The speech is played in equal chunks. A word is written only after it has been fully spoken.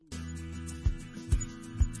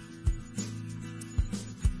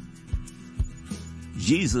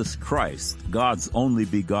Jesus Christ, God's only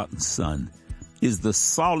begotten Son, is the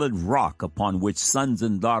solid rock upon which sons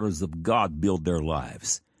and daughters of God build their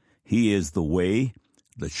lives. He is the way,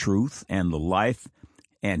 the truth, and the life,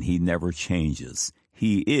 and he never changes.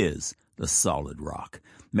 He is the solid rock.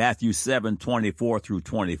 Matthew 7:24 through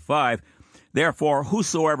 25, Therefore,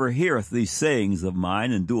 whosoever heareth these sayings of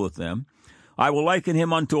mine and doeth them, I will liken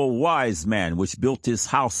him unto a wise man which built his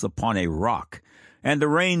house upon a rock. And the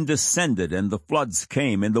rain descended, and the floods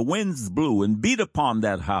came, and the winds blew, and beat upon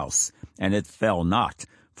that house, and it fell not,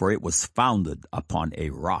 for it was founded upon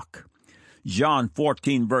a rock. John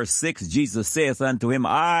 14, verse 6, Jesus saith unto him,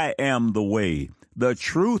 I am the way, the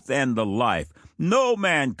truth, and the life. No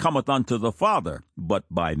man cometh unto the Father, but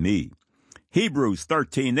by me. Hebrews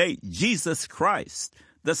 13:8, Jesus Christ,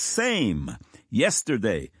 the same,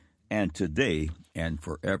 yesterday and today and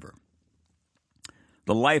forever.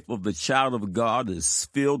 The life of the child of God is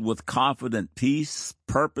filled with confident peace,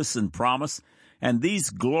 purpose, and promise, and these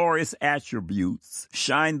glorious attributes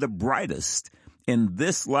shine the brightest in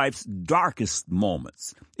this life's darkest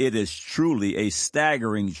moments. It is truly a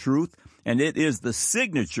staggering truth, and it is the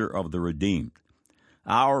signature of the redeemed.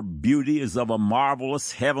 Our beauty is of a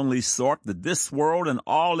marvelous heavenly sort that this world and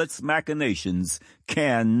all its machinations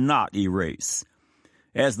cannot erase.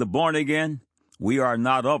 As the born again, we are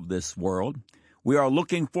not of this world. We are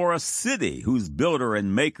looking for a city whose builder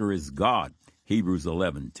and maker is God. Hebrews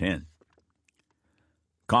 11:10.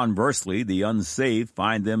 Conversely, the unsaved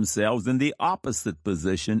find themselves in the opposite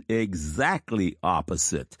position, exactly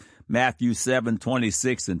opposite. Matthew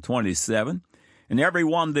 7:26 and 27. And every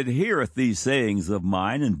one that heareth these sayings of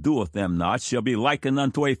mine and doeth them not shall be likened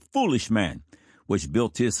unto a foolish man, which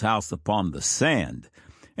built his house upon the sand.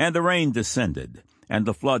 And the rain descended, and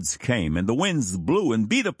the floods came, and the winds blew and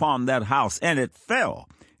beat upon that house, and it fell,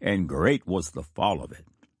 and great was the fall of it.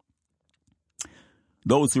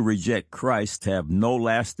 Those who reject Christ have no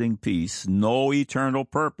lasting peace, no eternal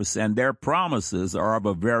purpose, and their promises are of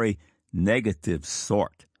a very negative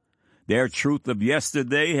sort. Their truth of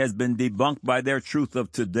yesterday has been debunked by their truth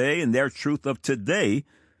of today, and their truth of today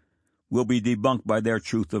will be debunked by their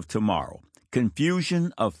truth of tomorrow.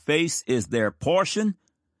 Confusion of face is their portion,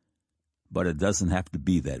 but it doesn't have to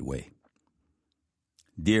be that way.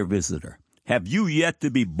 Dear visitor, have you yet to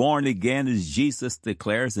be born again, as Jesus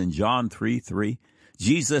declares in John 3:3?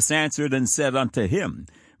 Jesus answered and said unto him,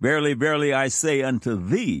 Verily, verily, I say unto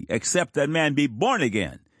thee, except that man be born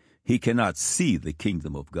again, he cannot see the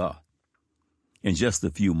kingdom of God. In just a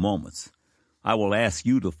few moments, I will ask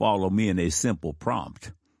you to follow me in a simple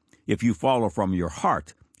prompt. If you follow from your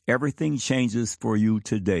heart, everything changes for you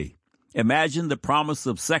today. Imagine the promise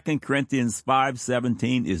of 2 Corinthians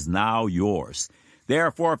 5:17 is now yours.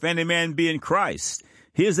 Therefore, if any man be in Christ,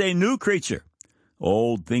 he is a new creature.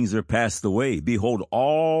 Old things are passed away. Behold,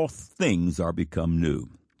 all things are become new.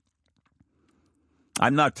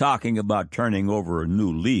 I'm not talking about turning over a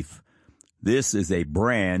new leaf. This is a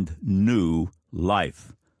brand new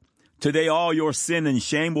life. Today, all your sin and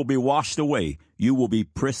shame will be washed away. You will be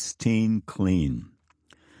pristine clean.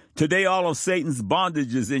 Today, all of Satan's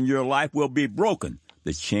bondages in your life will be broken.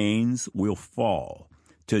 The chains will fall.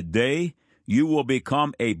 Today, you will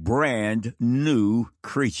become a brand new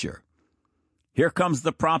creature. Here comes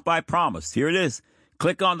the prompt I promised. Here it is.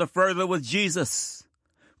 Click on the Further with Jesus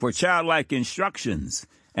for childlike instructions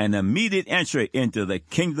and immediate entry into the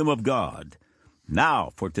kingdom of God.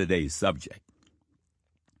 Now for today's subject.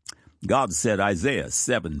 God said, Isaiah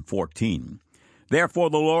 7:14, Therefore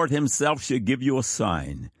the Lord himself shall give you a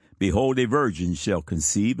sign. Behold, a virgin shall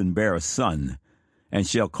conceive and bear a son, and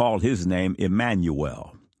shall call his name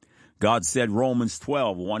Emmanuel. God said, Romans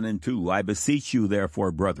 12:1 and 2, I beseech you,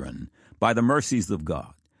 therefore, brethren, by the mercies of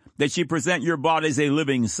God, that ye present your bodies a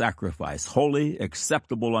living sacrifice, holy,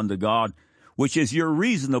 acceptable unto God, which is your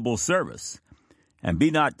reasonable service. And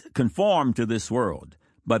be not conformed to this world,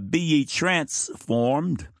 but be ye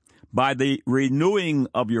transformed by the renewing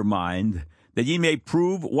of your mind, that ye may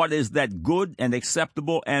prove what is that good and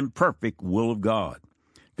acceptable and perfect will of God.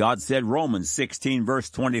 God said, Romans 16, verse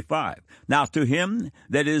 25, Now to him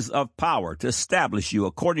that is of power to establish you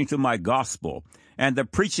according to my gospel and the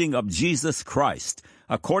preaching of Jesus Christ,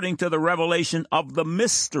 according to the revelation of the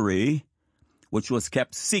mystery which was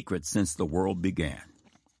kept secret since the world began.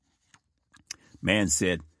 Man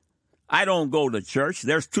said, I don't go to church.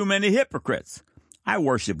 There's too many hypocrites. I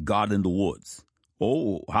worship God in the woods.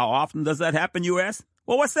 Oh, how often does that happen, you ask?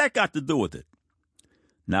 Well, what's that got to do with it?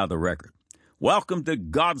 Now the record. Welcome to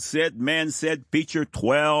God Said, Man Said feature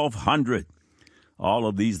 1200. All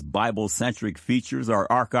of these Bible-centric features are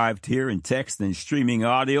archived here in text and streaming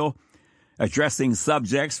audio, addressing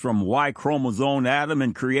subjects from Y chromosome atom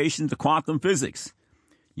and creation to quantum physics.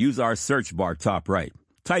 Use our search bar top right.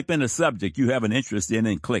 Type in a subject you have an interest in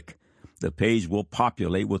and click. The page will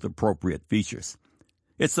populate with appropriate features.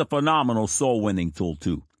 It's a phenomenal soul-winning tool,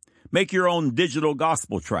 too. Make your own digital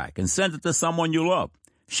gospel track and send it to someone you love.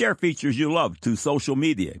 Share features you love to social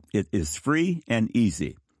media. It is free and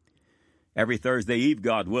easy. Every Thursday Eve,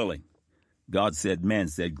 God willing, God Said, Man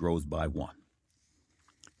Said grows by one.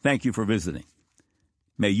 Thank you for visiting.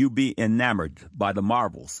 May you be enamored by the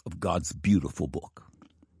marvels of God's beautiful book.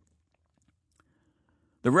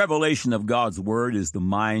 The revelation of God's Word is the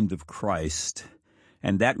mind of Christ,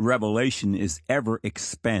 and that revelation is ever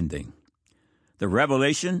expanding. The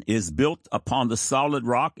revelation is built upon the solid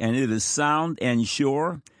rock, and it is sound and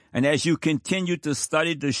sure. And as you continue to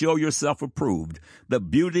study to show yourself approved, the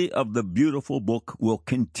beauty of the beautiful book will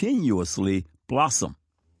continuously blossom.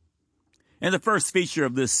 In the first feature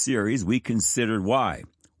of this series, we considered why.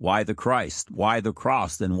 Why the Christ? Why the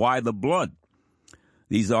cross? And why the blood?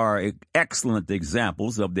 These are excellent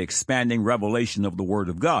examples of the expanding revelation of the Word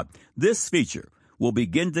of God. This feature will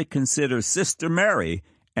begin to consider Sister Mary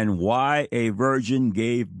and why a virgin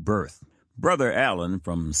gave birth. Brother Allen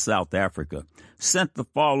from South Africa sent the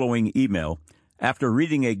following email after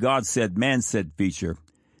reading a God Said, Man Said feature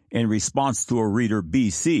in response to a reader,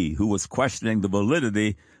 BC, who was questioning the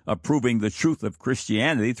validity of proving the truth of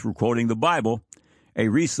Christianity through quoting the Bible, a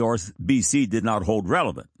resource BC did not hold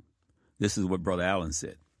relevant. This is what Brother Allen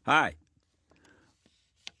said. Hi.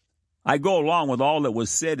 I go along with all that was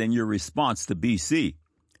said in your response to BC.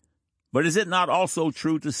 But is it not also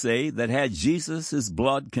true to say that had Jesus'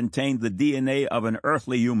 blood contained the DNA of an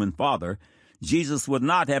earthly human father, Jesus would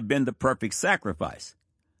not have been the perfect sacrifice?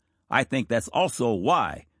 I think that's also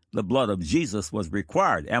why the blood of Jesus was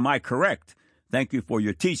required. Am I correct? Thank you for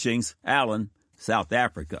your teachings, Allen, South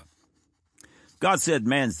Africa. God Said,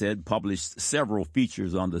 Man Said published several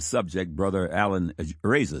features on the subject Brother Allen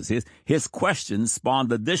raises. His questions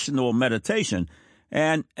spawned additional meditation,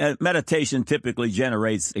 and meditation typically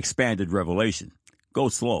generates expanded revelation. Go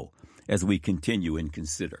slow as we continue and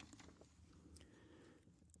consider.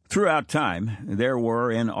 Throughout time, there were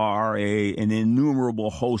and are an innumerable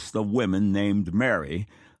host of women named Mary.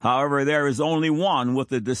 However, there is only one with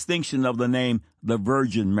the distinction of the name the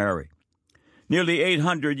Virgin Mary. Nearly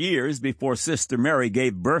 800 years before Sister Mary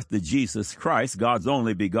gave birth to Jesus Christ, God's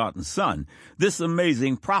only begotten Son, this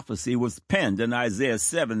amazing prophecy was penned in Isaiah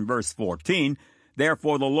 7, verse 14.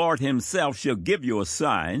 Therefore the Lord himself shall give you a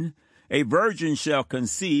sign. A virgin shall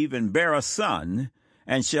conceive and bear a son,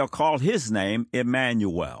 and shall call his name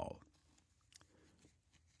Emmanuel.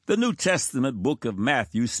 The New Testament book of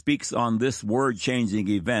Matthew speaks on this world-changing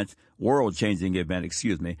event,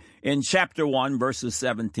 in chapter 1, verses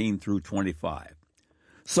 17 through 25.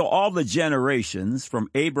 So all the generations from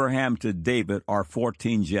Abraham to David are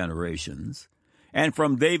 14 generations, and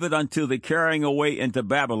from David until the carrying away into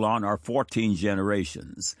Babylon are 14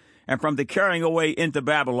 generations, and from the carrying away into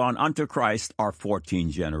Babylon unto Christ are 14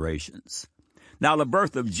 generations. Now the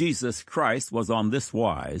birth of Jesus Christ was on this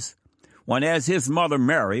wise, when as his mother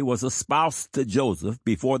Mary was espoused to Joseph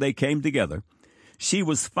before they came together, she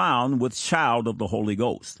was found with child of the Holy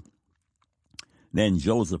Ghost. Then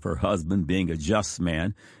Joseph, her husband, being a just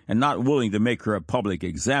man and not willing to make her a public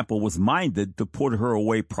example, was minded to put her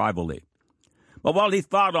away privately. But while he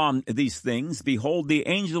thought on these things, behold, the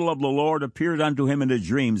angel of the Lord appeared unto him in a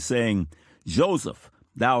dream, saying, Joseph,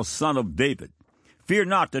 thou son of David, fear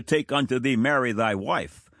not to take unto thee Mary thy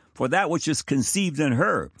wife, for that which is conceived in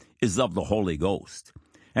her is of the Holy Ghost.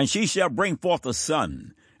 And she shall bring forth a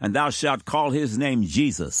son, and thou shalt call his name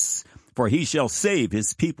Jesus, for he shall save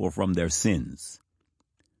his people from their sins.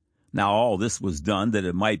 Now all this was done that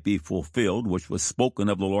it might be fulfilled, which was spoken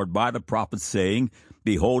of the Lord by the prophet, saying,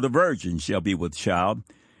 Behold, a virgin shall be with child,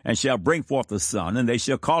 and shall bring forth a son, and they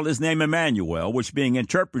shall call his name Emmanuel, which being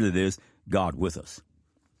interpreted is, God with us.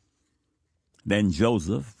 Then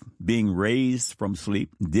Joseph, being raised from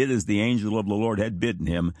sleep, did as the angel of the Lord had bidden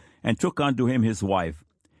him, and took unto him his wife,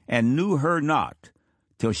 and knew her not,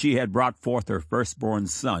 till she had brought forth her firstborn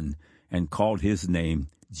son, and called his name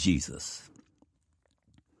Jesus.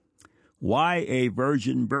 Why a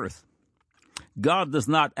virgin birth? God does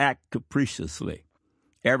not act capriciously.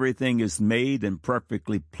 Everything is made and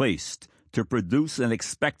perfectly placed to produce an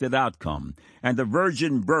expected outcome, and the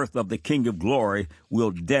virgin birth of the King of Glory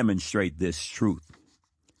will demonstrate this truth.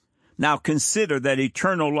 Now consider that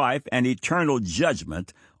eternal life and eternal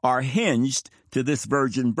judgment are hinged to this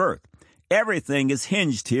virgin birth. Everything is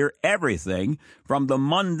hinged here, everything, from the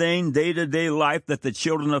mundane day-to-day life that the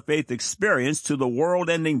children of faith experience to the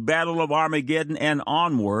world-ending battle of Armageddon and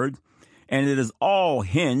onward. and it is all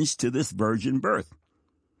hinged to this virgin birth.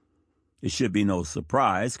 It should be no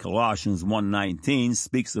surprise. Colossians 1:19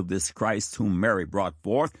 speaks of this Christ whom Mary brought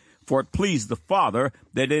forth, for it pleased the Father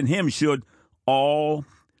that in him should all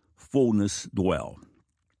fullness dwell.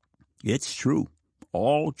 It's true,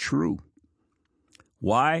 all true.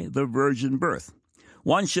 Why the virgin birth?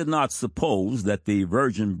 One should not suppose that the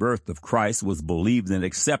virgin birth of Christ was believed and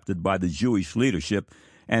accepted by the Jewish leadership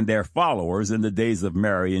and their followers in the days of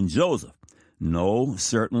Mary and Joseph. No,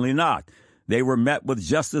 certainly not. They were met with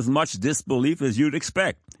just as much disbelief as you'd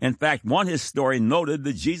expect. In fact, one historian noted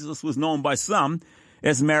that Jesus was known by some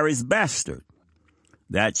as Mary's bastard.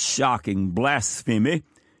 That shocking blasphemy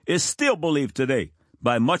is still believed today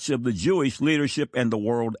by much of the Jewish leadership and the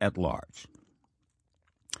world at large.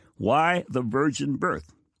 Why the virgin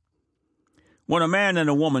birth? When a man and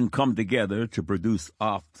a woman come together to produce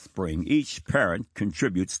offspring, each parent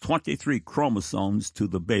contributes 23 chromosomes to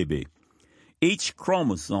the baby. Each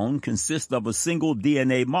chromosome consists of a single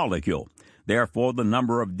DNA molecule. Therefore, the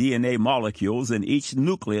number of DNA molecules in each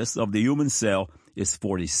nucleus of the human cell is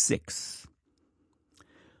 46.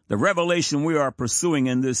 The revelation we are pursuing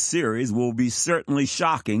in this series will be certainly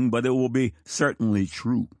shocking, but it will be certainly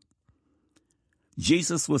true.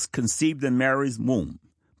 Jesus was conceived in Mary's womb,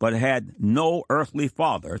 but had no earthly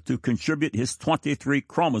father to contribute his 23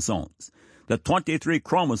 chromosomes. The 23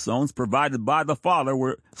 chromosomes provided by the Father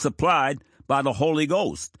were supplied by the Holy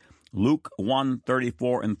Ghost. Luke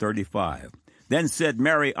 1:34 and 35. Then said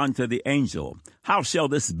Mary unto the angel, How shall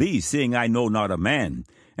this be, seeing I know not a man?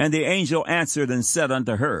 And the angel answered and said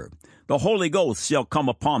unto her, The Holy Ghost shall come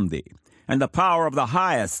upon thee, and the power of the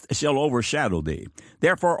highest shall overshadow thee.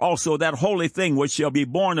 Therefore also that holy thing which shall be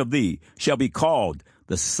born of thee shall be called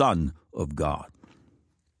the Son of God.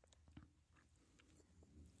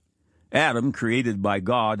 Adam, created by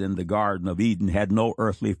God in the Garden of Eden, had no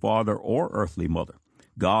earthly father or earthly mother.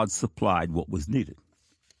 God supplied what was needed.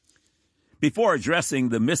 Before addressing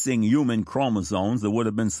the missing human chromosomes that would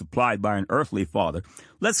have been supplied by an earthly father,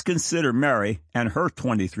 let's consider Mary and her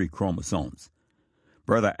 23 chromosomes.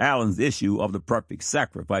 Brother Allen's issue of the perfect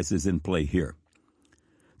sacrifice is in play here.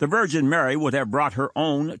 The Virgin Mary would have brought her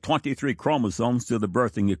own 23 chromosomes to the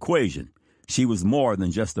birthing equation. She was more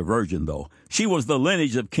than just a virgin, though. She was the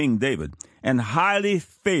lineage of King David and highly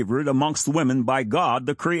favored amongst women by God,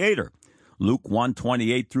 the Creator. Luke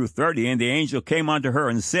 1:28 through 30, and the angel came unto her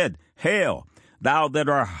and said, Hail, thou that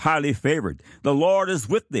art highly favored, the Lord is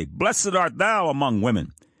with thee. Blessed art thou among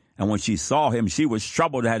women. And when she saw him, she was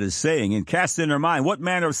troubled at his saying, and cast in her mind what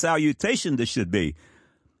manner of salutation this should be.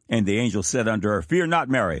 And the angel said unto her, Fear not,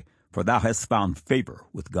 Mary, for thou hast found favor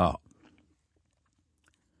with God.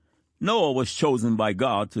 Noah was chosen by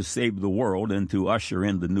God to save the world and to usher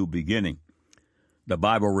in the new beginning. The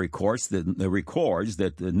Bible records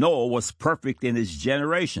that Noah was perfect in his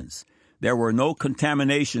generations. There were no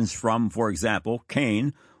contaminations from, for example,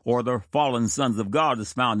 Cain or the fallen sons of God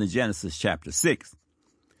as found in Genesis chapter 6.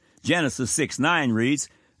 Genesis 6:9 reads,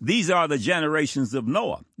 These are the generations of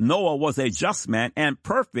Noah. Noah was a just man and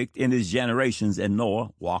perfect in his generations, and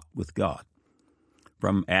Noah walked with God.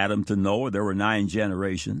 From Adam to Noah, there were 9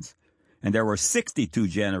 generations, and there were 62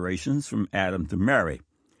 generations from Adam to Mary.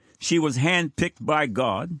 She was handpicked by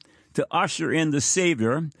God to usher in the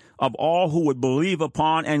Savior of all who would believe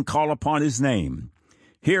upon and call upon his name.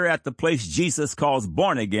 Here at the place Jesus calls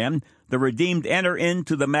born again, the redeemed enter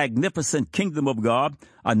into the magnificent kingdom of God,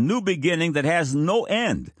 a new beginning that has no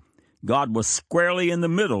end. God was squarely in the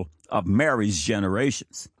middle of Mary's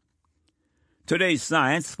generations. Today's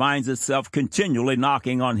science finds itself continually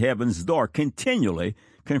knocking on heaven's door, continually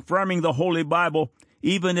confirming the Holy Bible,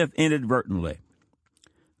 even if inadvertently.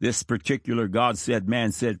 This particular God said,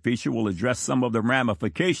 man said feature will address some of the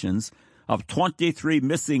ramifications of 23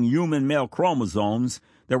 missing human male chromosomes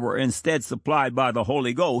that were instead supplied by the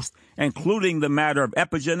Holy Ghost, including the matter of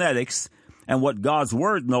epigenetics and what God's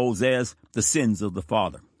Word knows as the sins of the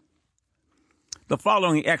father. The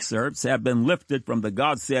following excerpts have been lifted from the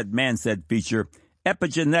God Said, Man Said feature,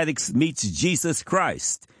 Epigenetics Meets Jesus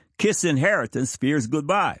Christ. Kiss Inheritance Fears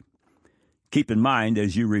Goodbye. Keep in mind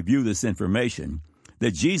as you review this information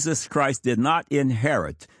that Jesus Christ did not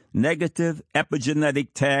inherit negative epigenetic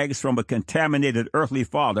tags from a contaminated earthly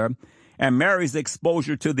father, and Mary's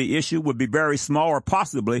exposure to the issue would be very small or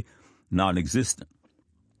possibly non-existent.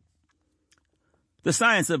 The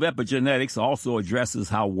science of epigenetics also addresses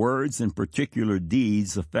how words and particular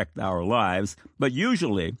deeds affect our lives, but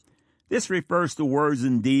usually this refers to words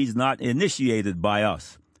and deeds not initiated by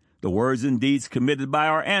us. The words and deeds committed by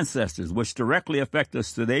our ancestors, which directly affect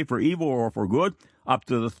us today for evil or for good, up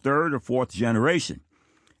to the 3rd or 4th generation.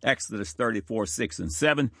 Exodus 34:6 and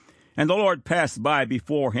 7. And the Lord passed by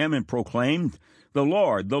before him and proclaimed, the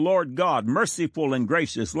Lord God, merciful and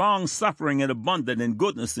gracious, long-suffering and abundant in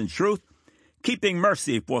goodness and truth, keeping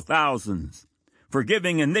mercy for thousands,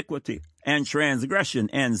 forgiving iniquity and transgression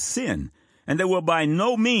and sin, and they will by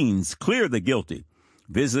no means clear the guilty,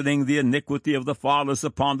 visiting the iniquity of the fathers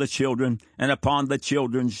upon the children and upon the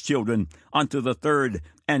children's children unto the third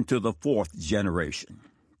and to the fourth generation.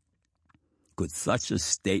 Could such a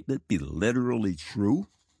statement be literally true?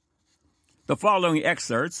 The following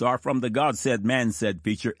excerpts are from the God Said, Man Said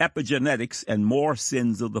feature, Epigenetics and More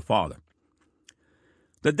Sins of the Father.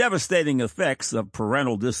 The devastating effects of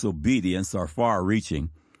parental disobedience are far-reaching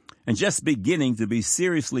and just beginning to be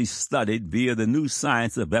seriously studied via the new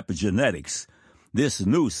science of epigenetics. This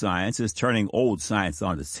new science is turning old science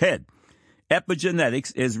on its head.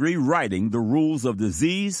 Epigenetics is rewriting the rules of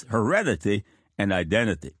disease, heredity, and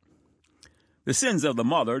identity. The sins of the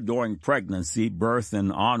mother during pregnancy, birth,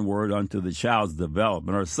 and onward unto the child's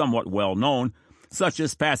development are somewhat well known, such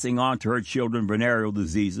as passing on to her children venereal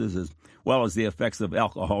diseases, as well as the effects of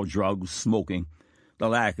alcohol, drugs, smoking, the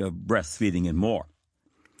lack of breastfeeding, and more.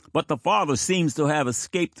 But the father seems to have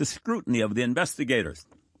escaped the scrutiny of the investigators.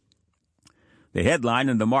 The headline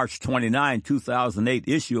in the March 29, 2008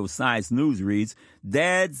 issue of Science News reads,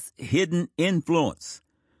 Dad's Hidden Influence.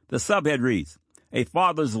 The subhead reads, A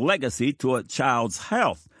father's legacy to a child's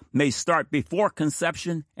health may start before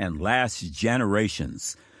conception and last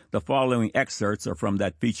generations. The following excerpts are from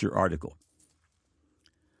that feature article.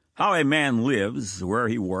 How a man lives, where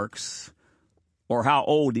he works, or how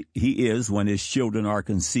old he is when his children are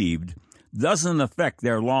conceived doesn't affect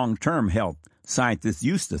their long-term health, scientists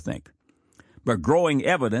used to think. But growing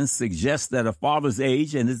evidence suggests that a father's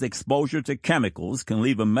age and his exposure to chemicals can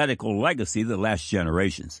leave a medical legacy that lasts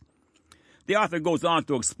generations. The author goes on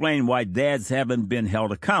to explain why dads haven't been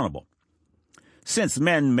held accountable. Since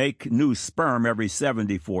men make new sperm every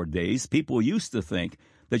 74 days, people used to think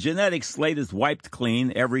the genetic slate is wiped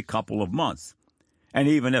clean every couple of months. And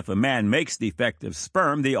even if a man makes defective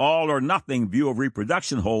sperm, the all-or-nothing view of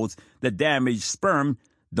reproduction holds that damaged sperm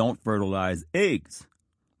don't fertilize eggs.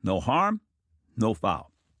 No harm, no foul.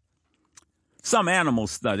 Some animal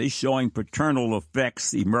studies showing paternal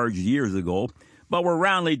effects emerged years ago, but were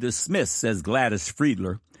roundly dismissed, says Gladys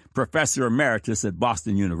Friedler, professor emeritus at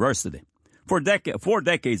Boston University. 4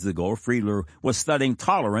 decades ago, Friedler was studying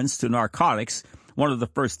tolerance to narcotics, one of the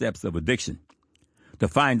first steps of addiction. To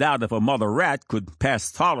find out if a mother rat could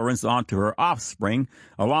pass tolerance on to her offspring,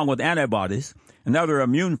 along with antibodies and other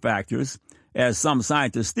immune factors, as some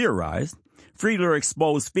scientists theorized, Friedler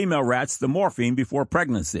exposed female rats to morphine before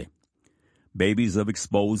pregnancy. Babies of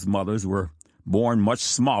exposed mothers were born much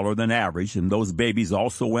smaller than average, and those babies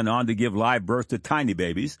also went on to give live birth to tiny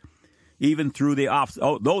babies, even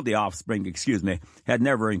though the offspring had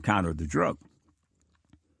never encountered the drug.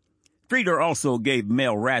 Friedler also gave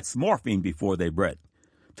male rats morphine before they bred,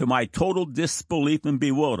 to my total disbelief and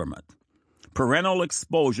bewilderment. Parental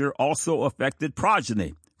exposure also affected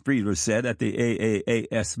progeny, Friedler said at the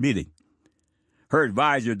AAAS meeting. Her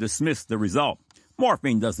advisor dismissed the result.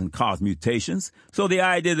 Morphine doesn't cause mutations, so the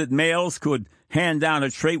idea that males could hand down a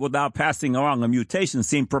trait without passing along a mutation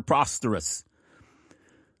seemed preposterous.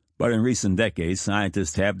 But in recent decades,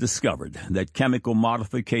 scientists have discovered that chemical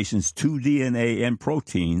modifications to DNA and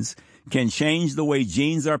proteins can change the way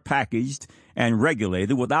genes are packaged and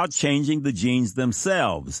regulated without changing the genes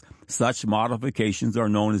themselves. Such modifications are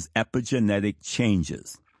known as epigenetic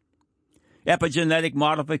changes. Epigenetic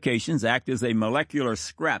modifications act as a molecular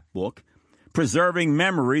scrapbook, preserving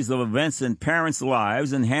memories of events in parents'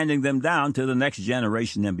 lives and handing them down to the next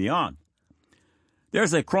generation and beyond.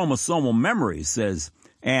 There's a chromosomal memory, says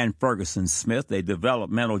Anne Ferguson Smith, a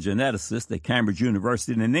developmental geneticist at Cambridge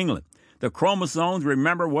University in England. The chromosomes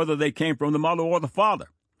remember whether they came from the mother or the father.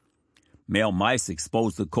 Male mice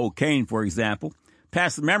exposed to cocaine, for example,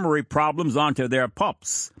 pass memory problems onto their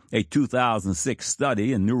pups, a 2006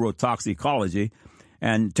 study in neurotoxicology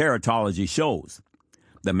and teratology shows.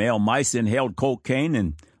 The male mice inhaled cocaine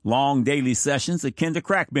in long daily sessions akin to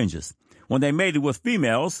crack binges. When they mated with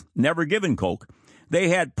females, never given coke, they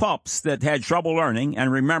had pups that had trouble learning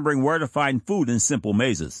and remembering where to find food in simple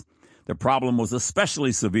mazes. The problem was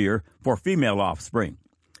especially severe for female offspring.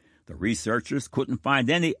 The researchers couldn't find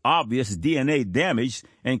any obvious DNA damage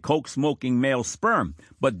in coke-smoking male sperm,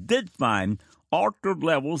 but did find altered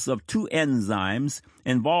levels of two enzymes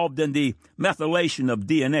involved in the methylation of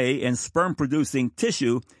DNA in sperm-producing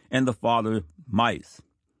tissue in the father mice.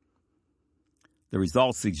 The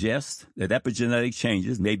results suggest that epigenetic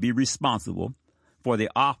changes may be responsible for the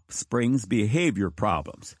offspring's behavior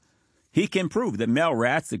problems. He can prove that male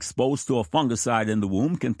rats exposed to a fungicide in the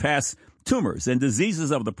womb can pass tumors and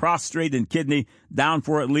diseases of the prostate and kidney down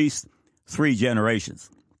for at least 3 generations.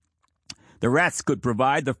 The rats could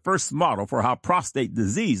provide the first model for how prostate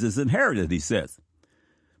disease is inherited, he says.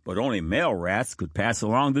 But only male rats could pass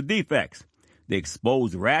along the defects. The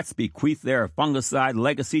exposed rats bequeath their fungicide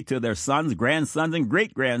legacy to their sons, grandsons, and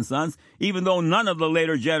great-grandsons, even though none of the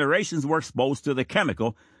later generations were exposed to the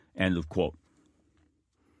chemical. End of quote.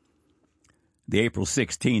 The April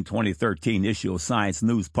 16, 2013 issue of Science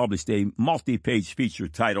News published a multi-page feature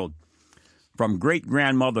titled From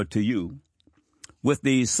Great-Grandmother to You, with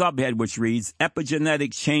the subhead which reads,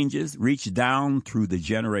 Epigenetic Changes Reach Down Through the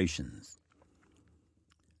Generations.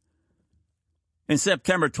 In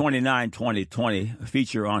September 29, 2020, a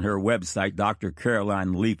feature on her website, Dr.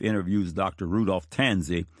 Caroline Leaf interviews Dr. Rudolph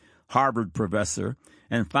Tanzi, Harvard professor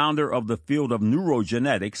and founder of the field of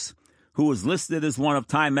neurogenetics, who was listed as one of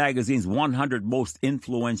Time magazine's 100 most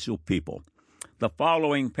influential people. The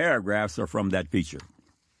following paragraphs are from that feature.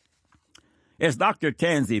 As Dr.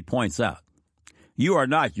 Tanzi points out, you are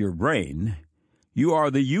not your brain. You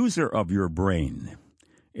are the user of your brain.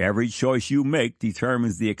 Every choice you make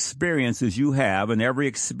determines the experiences you have, and every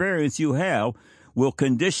experience you have will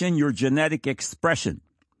condition your genetic expression.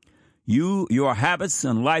 Your habits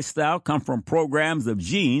and lifestyle come from programs of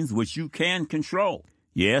genes which you can control.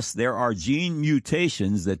 Yes, there are gene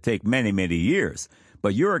mutations that take many, many years,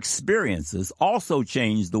 but your experiences also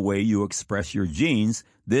change the way you express your genes.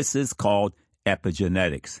 This is called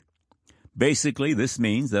epigenetics. Basically, this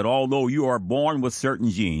means that although you are born with certain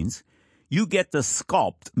genes, you get to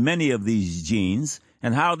sculpt many of these genes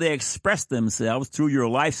and how they express themselves through your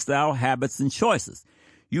lifestyle, habits, and choices.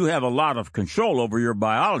 You have a lot of control over your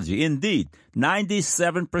biology. Indeed,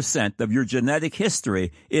 97% of your genetic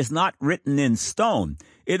history is not written in stone.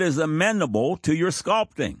 It is amenable to your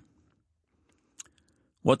sculpting.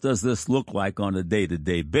 What does this look like on a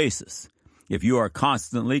day-to-day basis? If you are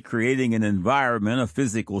constantly creating an environment of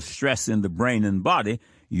physical stress in the brain and body,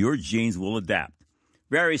 your genes will adapt.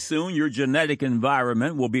 Very soon, your genetic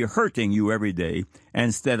environment will be hurting you every day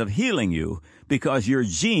instead of healing you because your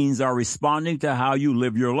genes are responding to how you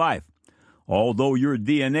live your life. Although your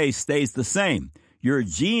DNA stays the same, your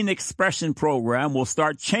gene expression program will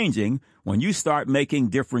start changing when you start making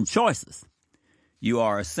different choices. You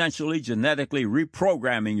are essentially genetically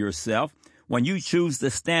reprogramming yourself when you choose to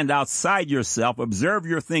stand outside yourself, observe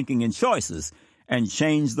your thinking and choices, and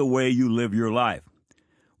change the way you live your life.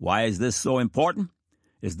 Why is this so important?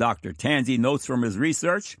 As Dr. Tanzi notes from his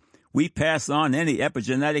research, we pass on any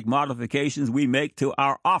epigenetic modifications we make to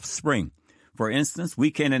our offspring. For instance,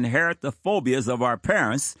 we can inherit the phobias of our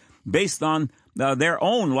parents based on their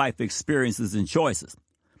own life experiences and choices.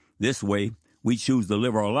 This way, we choose to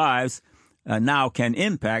live our lives now can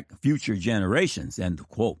impact future generations. End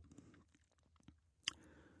quote.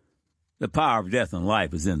 The power of death and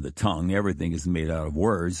life is in the tongue. Everything is made out of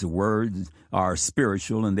words. Words are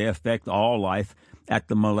spiritual, and they affect all life at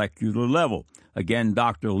the molecular level. Again,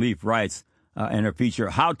 Dr. Leaf writes in her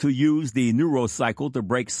feature, How to Use the Neurocycle to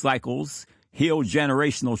Break Cycles, Heal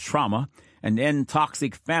Generational Trauma, and End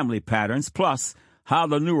Toxic Family Patterns, plus how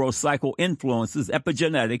the neurocycle influences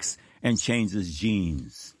epigenetics and changes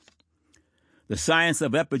genes. The science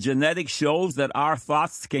of epigenetics shows that our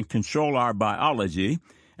thoughts can control our biology,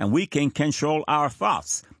 and we can control our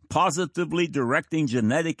thoughts, positively directing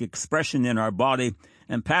genetic expression in our body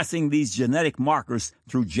and passing these genetic markers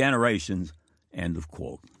through generations. End of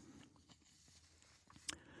quote.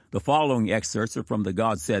 The following excerpts are from the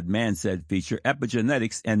God Said, Man Said feature,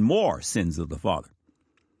 Epigenetics and More Sins of the Father.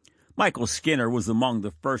 Michael Skinner was among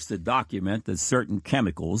the first to document that certain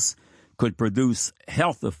chemicals could produce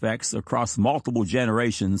health effects across multiple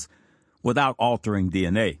generations without altering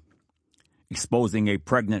DNA. Exposing a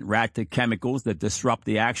pregnant rat to chemicals that disrupt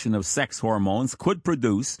the action of sex hormones could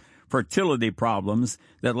produce fertility problems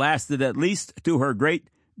that lasted at least to her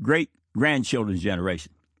great-great-grandchildren's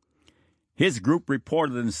generation. His group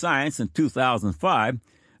reported in Science in 2005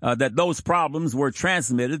 that those problems were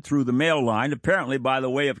transmitted through the male line, apparently by the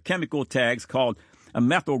way of chemical tags called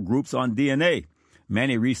methyl groups on DNA.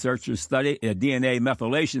 Many researchers study DNA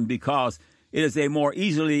methylation because it is a more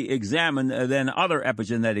easily examined than other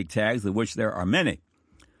epigenetic tags, of which there are many.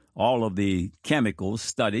 All of the chemicals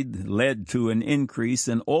studied led to an increase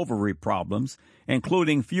in ovary problems,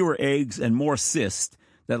 including fewer eggs and more cysts,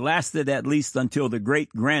 that lasted at least until the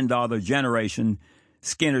great-granddaughter generation,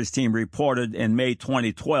 Skinner's team reported in May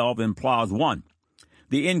 2012 in PLOS 1.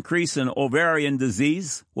 The increase in ovarian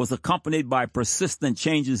disease was accompanied by persistent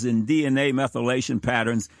changes in DNA methylation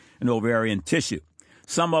patterns in ovarian tissue.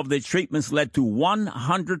 Some of the treatments led to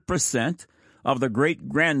 100% of the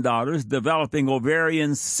great-granddaughters developing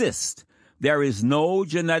ovarian cysts. There is no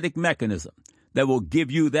genetic mechanism that will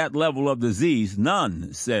give you that level of disease.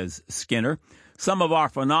 None, says Skinner. Some of our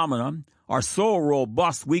phenomena are so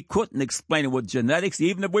robust we couldn't explain it with genetics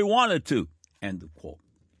even if we wanted to. End of quote.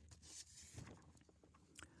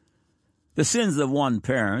 The sins of one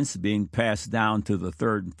parent being passed down to the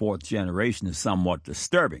third and fourth generation is somewhat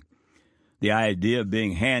disturbing. The idea of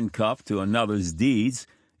being handcuffed to another's deeds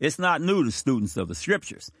is not new to students of the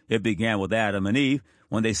Scriptures. It began with Adam and Eve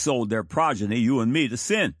when they sold their progeny, you and me, to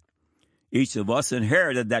sin. Each of us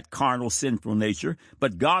inherited that carnal, sinful nature,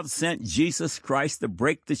 but God sent Jesus Christ to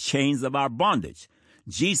break the chains of our bondage.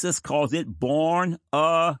 Jesus calls it born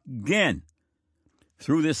again.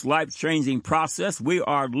 Through this life-changing process, we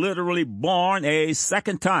are literally born a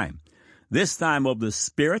second time, this time of the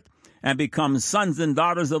Spirit, and become sons and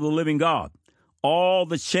daughters of the living God. All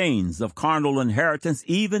the chains of carnal inheritance,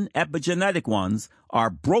 even epigenetic ones, are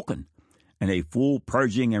broken, and a full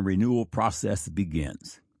purging and renewal process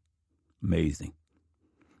begins. Amazing.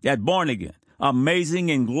 At born again, amazing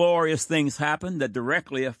and glorious things happen that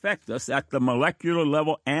directly affect us at the molecular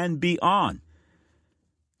level and beyond.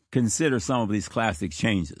 Consider some of these classic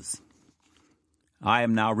changes. I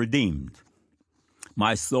am now redeemed.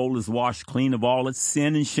 My soul is washed clean of all its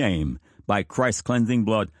sin and shame. By Christ's cleansing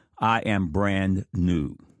blood, I am brand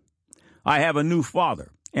new. I have a new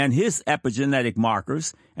father and his epigenetic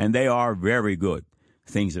markers, and they are very good.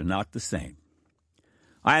 Things are not the same.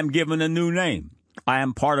 I am given a new name. I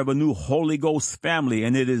am part of a new Holy Ghost family,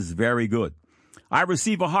 and it is very good. I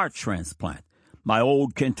receive a heart transplant. My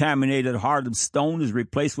old contaminated heart of stone is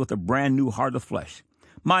replaced with a brand new heart of flesh.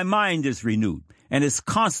 My mind is renewed and is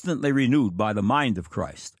constantly renewed by the mind of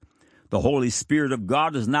Christ. The Holy Spirit of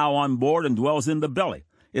God is now on board and dwells in the belly.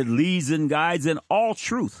 It leads and guides in all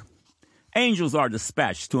truth. Angels are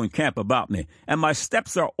dispatched to encamp about me, and my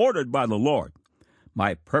steps are ordered by the Lord.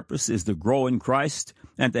 My purpose is to grow in Christ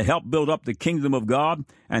and to help build up the kingdom of God,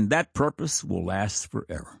 and that purpose will last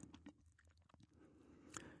forever.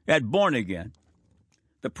 At born again,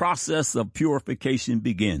 the process of purification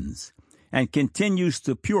begins and continues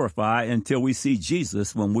to purify until we see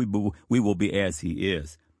Jesus when we will be as he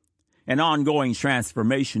is. An ongoing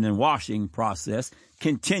transformation and washing process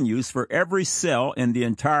continues for every cell in the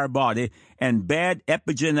entire body, and bad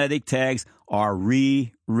epigenetic tags are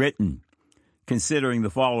rewritten. Considering the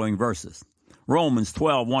following verses. Romans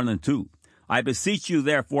 12:1 and 2. I beseech you,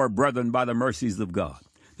 therefore, brethren, by the mercies of God,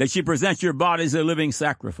 that ye present your bodies a living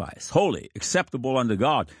sacrifice, holy, acceptable unto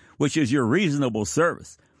God, which is your reasonable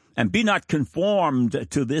service. And be not conformed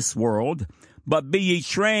to this world, but be ye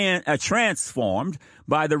transformed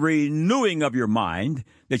by the renewing of your mind,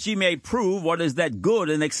 that ye may prove what is that good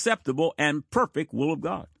and acceptable and perfect will of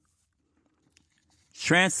God.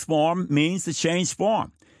 Transform means to change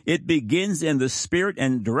form. It begins in the spirit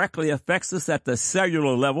and directly affects us at the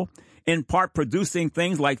cellular level, in part producing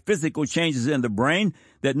things like physical changes in the brain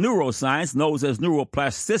that neuroscience knows as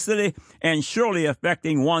neuroplasticity, and surely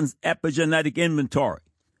affecting one's epigenetic inventory.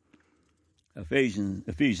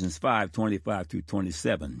 Ephesians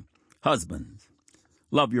 5:25-27. Husbands,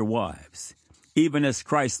 love your wives, even as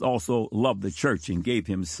Christ also loved the church and gave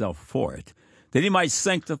himself for it, that he might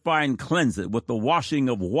sanctify and cleanse it with the washing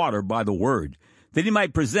of water by the word, that he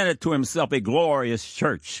might present it to himself a glorious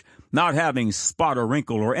church, not having spot or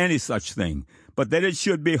wrinkle or any such thing, but that it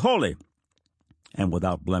should be holy and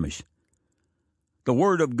without blemish. The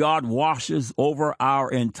Word of God washes over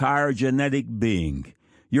our entire genetic being.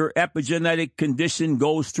 Your epigenetic condition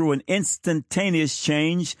goes through an instantaneous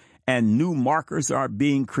change, and new markers are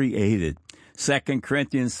being created. 2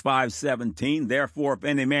 Corinthians 5:17, therefore, if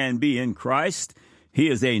any man be in Christ, he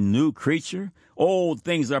is a new creature. Old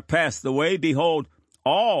things are passed away. Behold,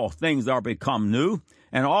 all things are become new,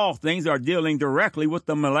 and all things are dealing directly with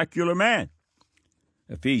the molecular man.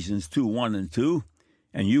 Ephesians 2:1 and 2,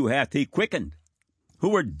 and you hath he quickened, who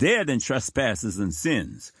were dead in trespasses and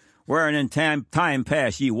sins, wherein in time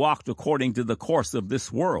past ye walked according to the course of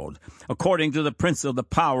this world, according to the prince of the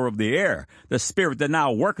power of the air, the spirit that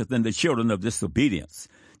now worketh in the children of disobedience.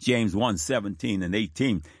 James 1:17 and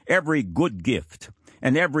 18, every good gift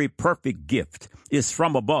and every perfect gift is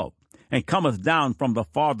from above, and cometh down from the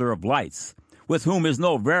Father of lights, with whom is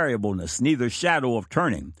no variableness, neither shadow of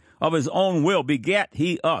turning. Of his own will begat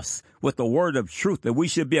he us with the word of truth, that we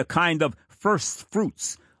should be a kind of first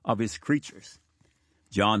fruits of his creatures.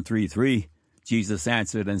 John 3:3, Jesus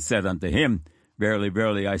answered and said unto him, Verily,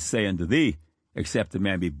 verily, I say unto thee, except a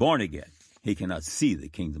man be born again, he cannot see the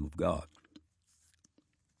kingdom of God.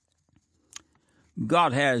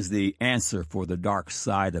 God has the answer for the dark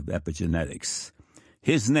side of epigenetics.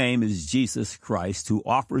 His name is Jesus Christ, who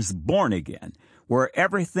offers born again, where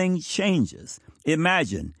everything changes.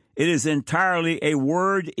 Imagine, it is entirely a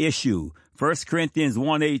word issue. 1 Corinthians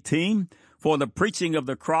 1:18, for the preaching of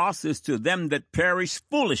the cross is to them that perish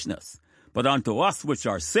foolishness, but unto us which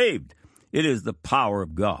are saved, it is the power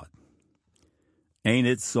of God. Ain't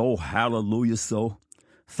it so? Hallelujah, so?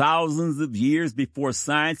 Thousands of years before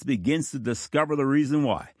science begins to discover the reason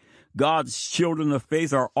why, God's children of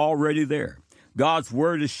faith are already there. God's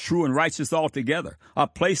word is true and righteous altogether, a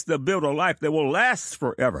place to build a life that will last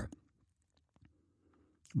forever.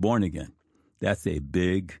 Born again. That's a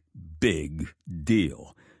big, big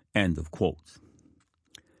deal. End of quotes.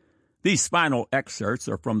 These final excerpts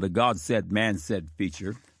are from the God Said, Man Said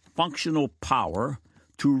feature, Functional Power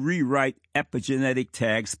to Rewrite Epigenetic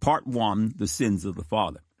Tags, Part 1, The Sins of the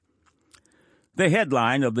Father. The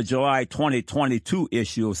headline of the July 2022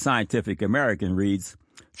 issue of Scientific American reads,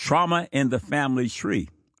 Trauma in the Family Tree.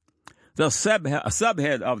 The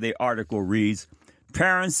subhead of the article reads,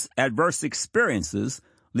 Parents' Adverse Experiences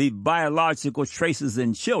Leave Biological Traces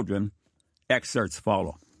in Children. Excerpts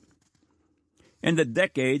follow. In the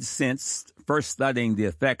decades since first studying the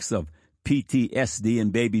effects of PTSD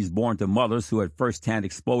in babies born to mothers who had first-hand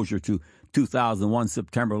exposure to 2001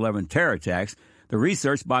 September 11 terror attacks, the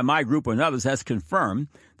research by my group and others has confirmed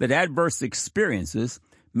that adverse experiences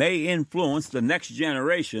may influence the next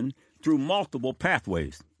generation through multiple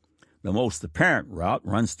pathways. The most apparent route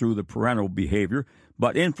runs through the parental behavior,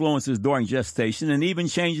 but influences during gestation and even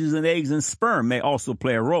changes in eggs and sperm may also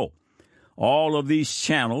play a role. All of these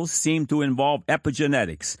channels seem to involve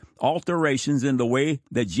epigenetics, alterations in the way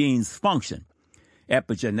that genes function.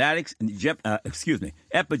 Epigenetics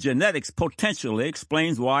potentially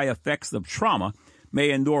explains why effects of trauma may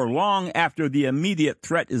endure long after the immediate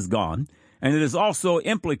threat is gone, and it is also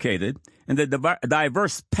implicated in the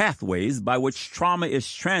diverse pathways by which trauma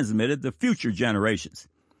is transmitted to future generations.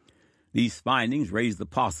 These findings raise the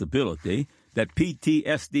possibility that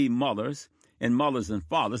PTSD mothers and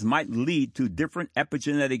fathers might lead to different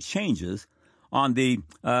epigenetic changes on the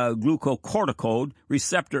glucocorticoid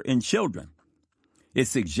receptor in children. It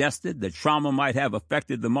suggested that trauma might have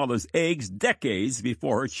affected the mother's eggs decades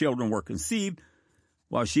before her children were conceived,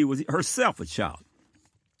 while she was herself a child.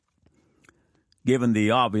 Given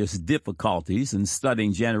the obvious difficulties in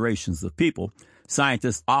studying generations of people,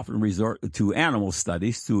 scientists often resort to animal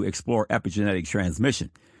studies to explore epigenetic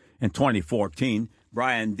transmission. In 2014,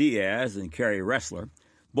 Brian Diaz and Kerry Ressler,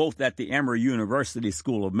 both at the Emory University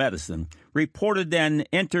School of Medicine, reported an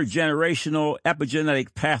intergenerational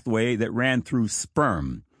epigenetic pathway that ran through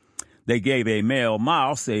sperm. They gave a male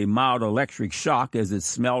mouse a mild electric shock as it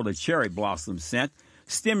smelled a cherry blossom scent,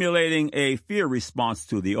 stimulating a fear response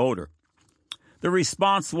to the odor. The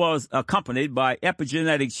response was accompanied by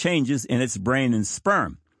epigenetic changes in its brain and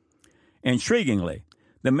sperm. Intriguingly,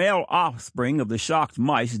 the male offspring of the shocked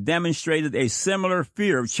mice demonstrated a similar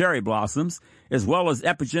fear of cherry blossoms, as well as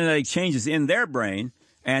epigenetic changes in their brain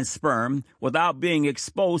and sperm without being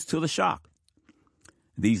exposed to the shock.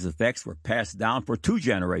 These effects were passed down for 2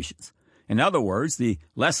 generations. In other words, the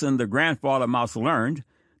lesson the grandfather mouse learned,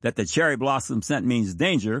 that the cherry blossom scent means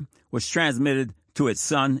danger, was transmitted to its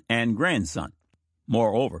son and grandson.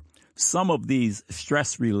 Moreover, some of these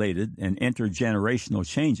stress-related and intergenerational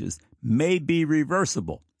changes may be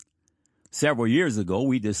reversible. Several years ago,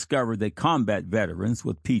 we discovered that combat veterans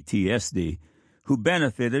with PTSD who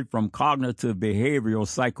benefited from cognitive behavioral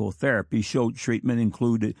psychotherapy showed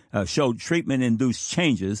treatment-induced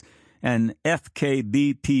changes in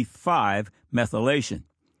FKBP5 methylation.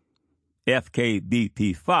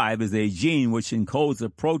 FKBP5 is a gene which encodes a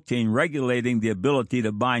protein regulating the ability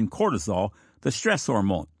to bind cortisol, the stress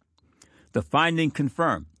hormone. The finding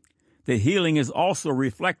confirmed that healing is also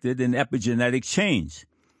reflected in epigenetic change.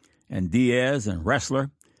 And Diaz and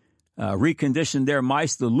Ressler reconditioned their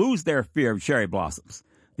mice to lose their fear of cherry blossoms.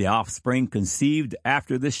 The offspring conceived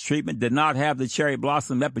after this treatment did not have the cherry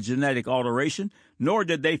blossom epigenetic alteration, nor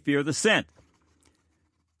did they fear the scent.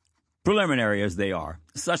 Preliminary as they are,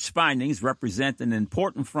 such findings represent an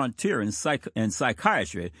important frontier in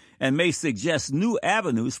psychiatry and may suggest new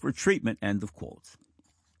avenues for treatment. End of quotes.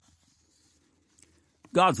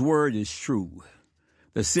 God's word is true.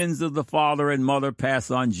 The sins of the father and mother pass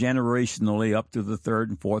on generationally up to the 3rd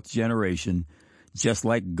and 4th generation, just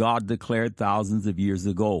like God declared thousands of years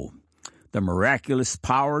ago. The miraculous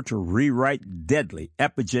power to rewrite deadly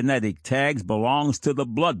epigenetic tags belongs to the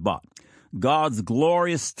blood-bought. God's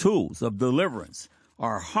glorious tools of deliverance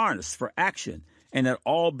are harnessed for action, and it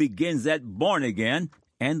all begins at born again.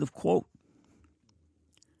 End of quote.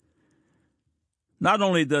 Not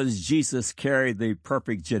only does Jesus carry the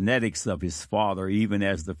perfect genetics of his Father, even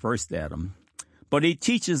as the first Adam, but he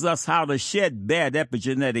teaches us how to shed bad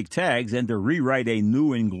epigenetic tags and to rewrite a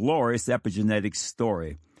new and glorious epigenetic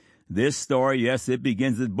story. This story, yes, it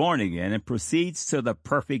begins at born again and proceeds to the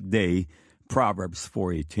perfect day, Proverbs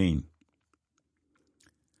 4:18.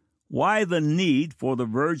 Why the need for the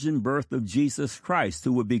virgin birth of Jesus Christ,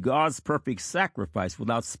 who would be God's perfect sacrifice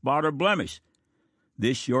without spot or blemish?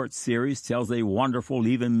 This short series tells a wonderful,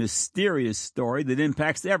 even mysterious story that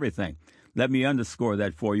impacts everything. Let me underscore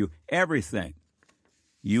that for you. Everything.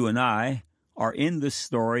 You and I are in this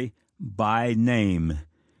story by name.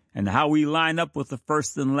 And how we line up with the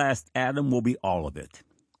first and last Adam will be all of it.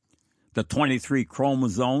 The 23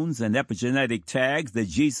 chromosomes and epigenetic tags that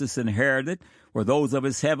Jesus inherited were those of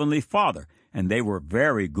his heavenly Father, and they were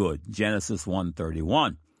very good, Genesis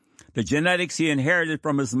 1:31. The genetics he inherited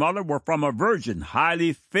from his mother were from a virgin,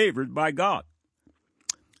 highly favored by God.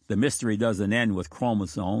 The mystery doesn't end with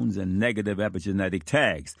chromosomes and negative epigenetic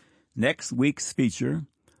tags. Next week's feature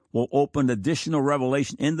will open additional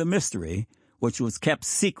revelation in the mystery, which was kept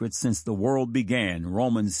secret since the world began,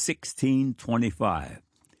 Romans 16:25.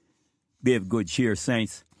 Be of good cheer,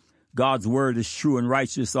 saints. God's word is true and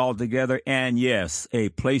righteous altogether, and yes, a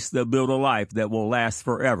place to build a life that will last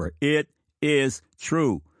forever. It is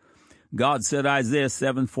true. God said, Isaiah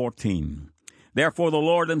 7:14, "Therefore the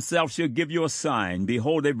Lord himself shall give you a sign.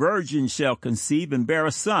 Behold, a virgin shall conceive and bear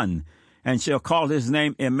a son, and shall call his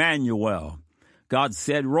name Emmanuel." God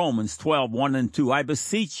said, Romans 12:1-2, "I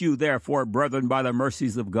beseech you, therefore, brethren, by the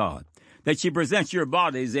mercies of God, that ye present your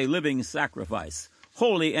bodies a living sacrifice,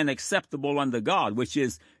 holy and acceptable unto God, which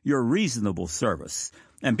is your reasonable service.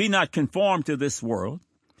 And be not conformed to this world,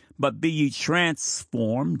 but be ye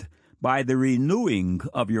transformed by the renewing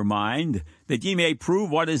of your mind, that ye may prove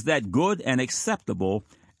what is that good and acceptable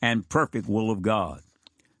and perfect will of God."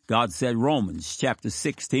 God said, Romans chapter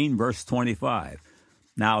 16, verse 25,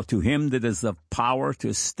 "Now to him that is of power to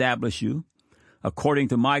establish you, according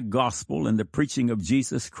to my gospel and the preaching of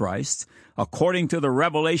Jesus Christ, according to the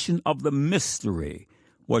revelation of the mystery,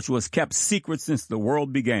 which was kept secret since the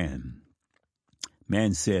world began."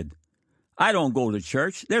 Man said, "I don't go to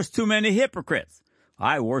church. There's too many hypocrites.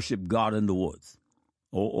 I worship God in the woods."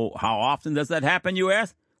 Oh, how often does that happen, you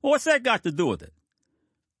ask? Well, what's that got to do with it?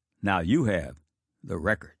 Now you have the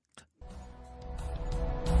record.